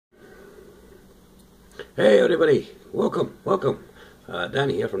Hey everybody, welcome.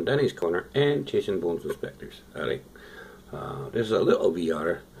 Danny here from Danny's Corner and Chasing Bones and Specters. Alright, this is a little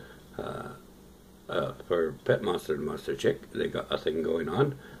VR for Pet Monster and Monster Chick. They got a thing going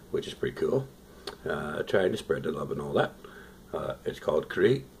on, which is pretty cool. Trying to spread the love and all that. It's called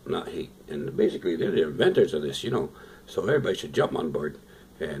Create, Not Hate. And basically they're the inventors of this, so everybody should jump on board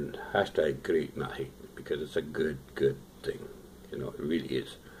and hashtag Create, Not Hate, because it's a good thing. It really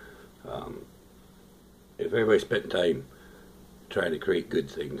is. If everybody spent time trying to create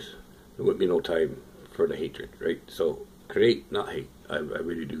good things, there wouldn't be no time for the hatred, right? So create, not hate. I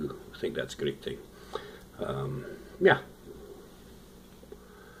really do think that's a great thing. Yeah.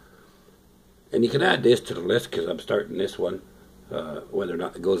 And you can add this to the list because I'm starting this one. Whether or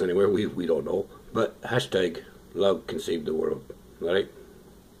not it goes anywhere, we don't know. But hashtag love can save the world. Alright?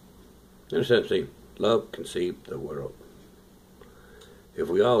 You understand what I'm saying? Love can save the world. If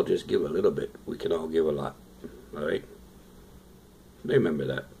we all just give a little bit, we can all give a lot. Alright? Remember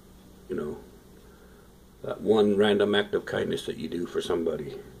that. That one random act of kindness that you do for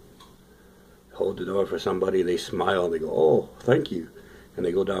somebody. Hold the door for somebody, they smile and they go, oh, thank you. And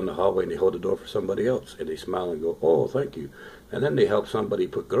they go down the hallway and they hold the door for somebody else and they smile and go, oh, thank you. And then they help somebody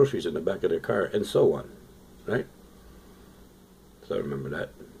put groceries in the back of their car and so on. Right? So remember that.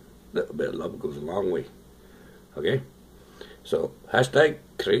 A little bit of love goes a long way. Okay? So, hashtag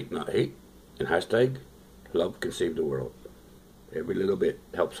create, not hate, and hashtag love can save the world. Every little bit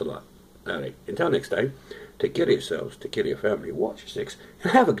helps a lot. Alright, until next time, take care of yourselves, take care of your family, watch your six,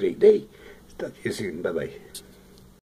 and have a great day. Talk to you soon. Bye-bye.